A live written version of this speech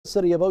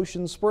City of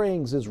Ocean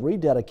Springs is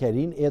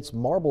rededicating its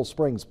Marble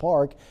Springs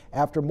Park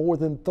after more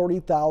than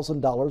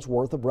 $30,000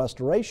 worth of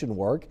restoration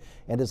work.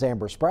 And as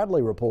Amber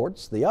Spradley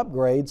reports, the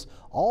upgrades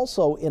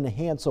also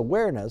enhance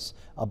awareness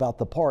about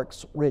the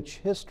park's rich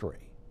history.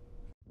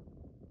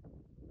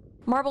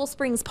 Marble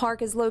Springs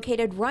Park is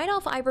located right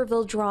off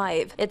Iberville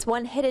Drive. It's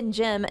one hidden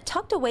gem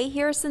tucked away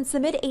here since the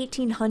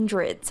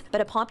mid-1800s,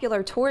 but a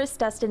popular tourist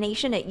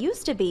destination it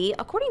used to be,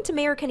 according to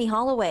Mayor Kenny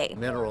Holloway.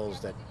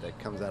 Minerals that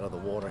comes out of the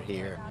water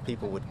here,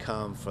 people would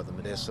come for the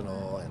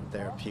medicinal and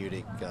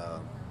therapeutic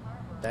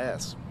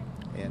baths.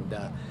 And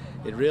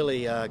it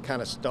really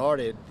kind of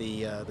started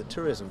the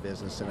tourism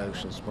business in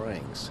Ocean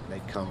Springs.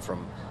 They'd come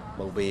from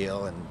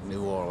Mobile and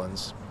New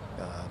Orleans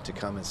to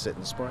come and sit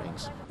in the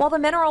springs. While the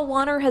mineral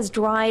water has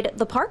dried,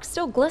 the park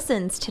still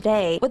glistens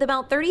today. With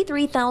about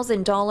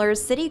 $33,000,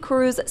 city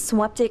crews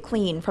swept it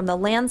clean from the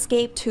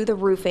landscape to the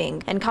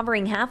roofing. And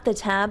covering half the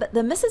tab,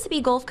 the Mississippi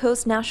Gulf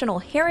Coast National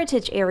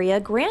Heritage Area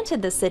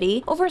granted the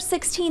city over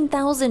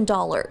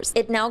 $16,000.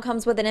 It now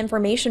comes with an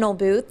informational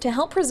booth to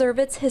help preserve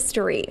its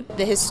history.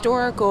 The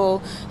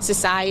Historical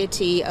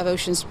Society of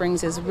Ocean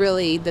Springs is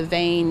really the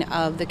vein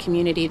of the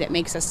community that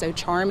makes us so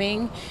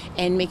charming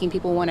and making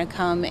people want to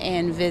come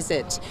and visit.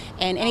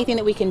 And anything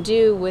that we can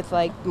do with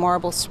like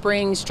Marble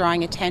Springs,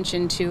 drawing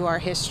attention to our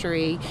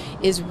history,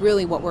 is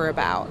really what we're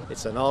about.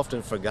 It's an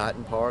often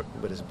forgotten park,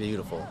 but it's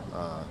beautiful,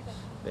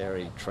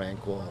 very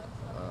tranquil.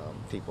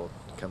 People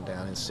come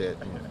down and sit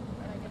and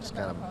just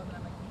kind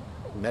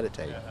of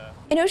meditate.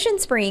 In Ocean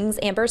Springs,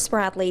 Amber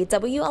Spradley,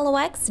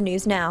 WLOX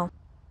News Now.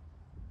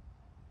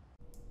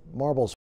 Marble